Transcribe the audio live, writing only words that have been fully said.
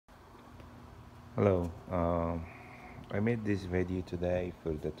Hello, I made this video today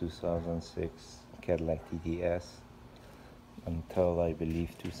for the 2006 Cadillac DTS until I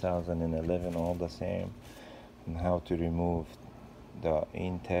believe 2011, all the same, and how to remove the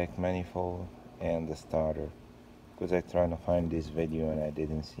intake manifold and the starter, because I tried to find this video and I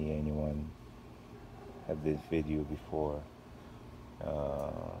didn't see anyone had this video before,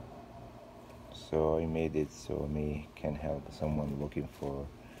 so I made it so me can help someone looking for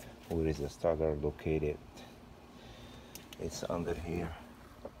where is the starter located. It's under here,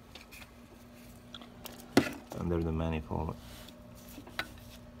 under the manifold.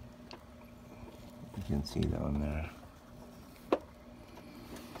 You can see down there.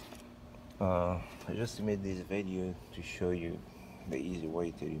 I just made this video to show you the easy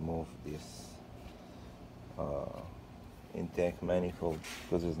way to remove this intake manifold,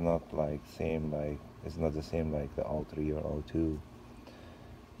 because it's not the same like the O3 or O2.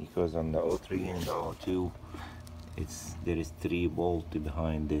 Because on the O3 and the O2, there is 3 bolts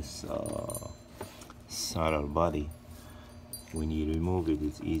behind this solder body. When you remove it,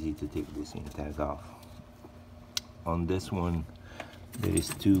 it's easy to take this intake off. On this one, there is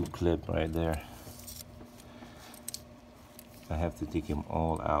 2 clips right there. I have to take them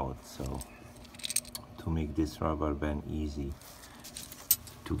all out, so to make this rubber band easy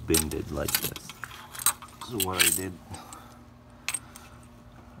to bend it like this. So what I did,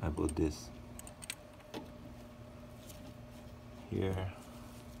 I put this here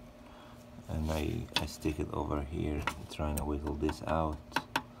and I stick it over here, trying to wiggle this out,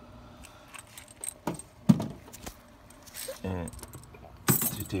 and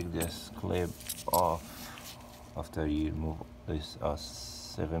to take this clip off after you remove this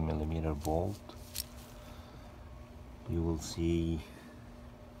 7mm bolt, you will see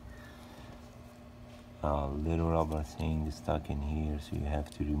a little rubber thing stuck in here, so you have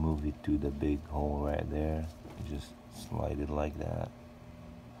to remove it to the big hole right there. You just slide it like that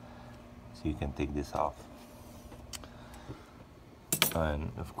so you can take this off.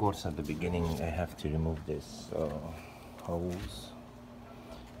 And of course at the beginning I have to remove this hose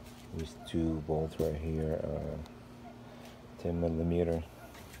with 2 bolts right here, 10mm.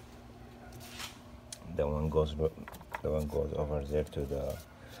 That one goes over there to the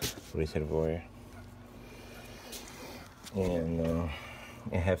reservoir. And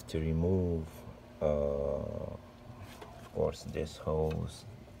I have to remove of course this hose,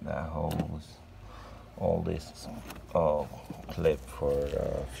 that hose, all this clip for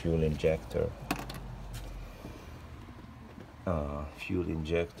fuel injector. Fuel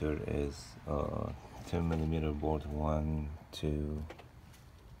injector is 10mm bolt, 1, 2,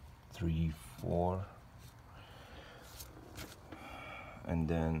 3, 4, and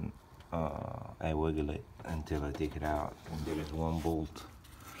then I wiggle it until I take it out, and there is 1 bolt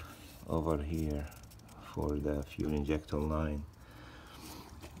over here for the fuel injector line.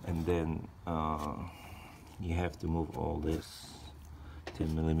 And then you have to move all this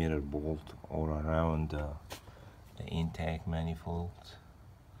 10mm bolt all around the intake manifold.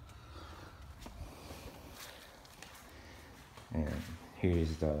 And here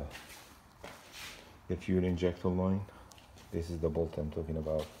is the fuel injector line. This is the bolt I'm talking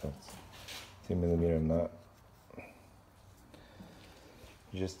about. That's 10mm nut.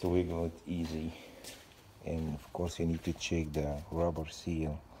 Just to wiggle it easy. And of course you need to check the rubber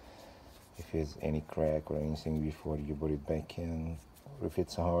seal if there's any crack or anything before you put it back in, or if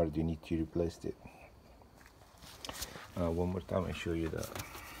it's hard you need to replace it. One more time I show you the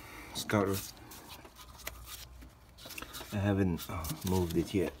starter. I haven't moved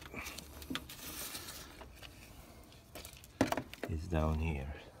it yet. It's down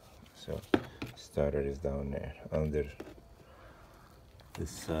here, so starter is down there under the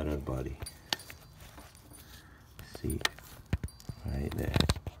solder body. See, right there.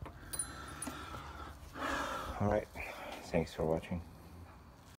 All right, thanks for watching.